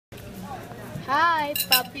Hi,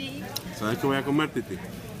 puppy. ¿Sabes qué voy a comer, Titi?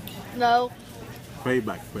 No.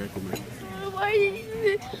 Payback voy a comer. Why?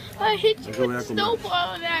 I hit That's you what with I a come snowball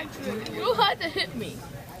on accident. You don't have to hit me.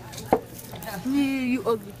 You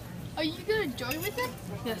ugly. Are you gonna join with them?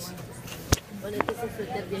 Yes.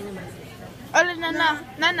 Hola, Nana.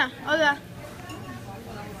 Nana, hola.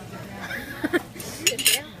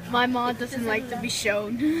 My mom doesn't like to be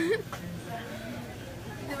shown.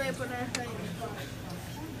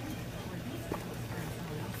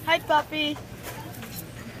 Hi, puppy.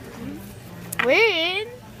 We're in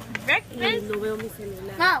breakfast.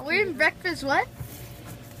 Ma, we're in breakfast. What?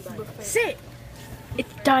 Buffet. Sit.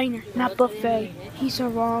 It's diner, not buffet. He's so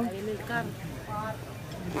wrong.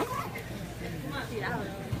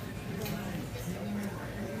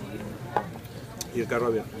 Y el carro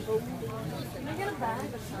abierto.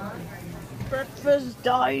 Breakfast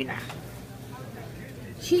diner.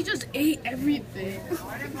 She just ate everything.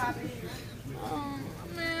 Oh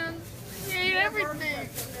man, you ate everything.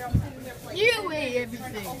 You ate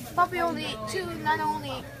everything. Puppy only ate 2, Nana only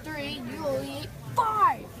ate 3, you only ate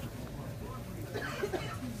 5.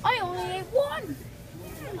 I only ate 1.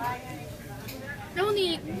 I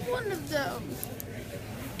only ate 1 of them.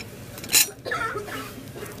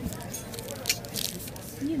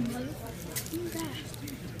 You mother. Who's that?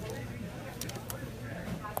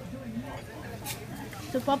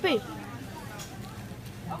 So, puppy,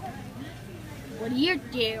 what are you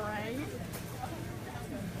doing?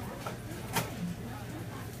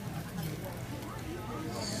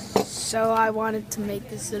 So I wanted to make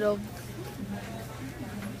this little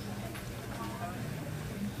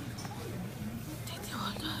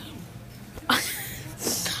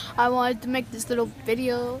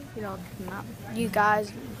video, you know, not you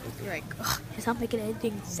guys, you're like, ugh, it's not making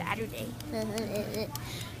anything Saturday.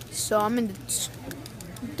 So I'm in the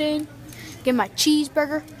thing, get my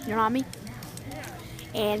cheeseburger, you know what I mean?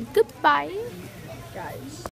 And goodbye, guys.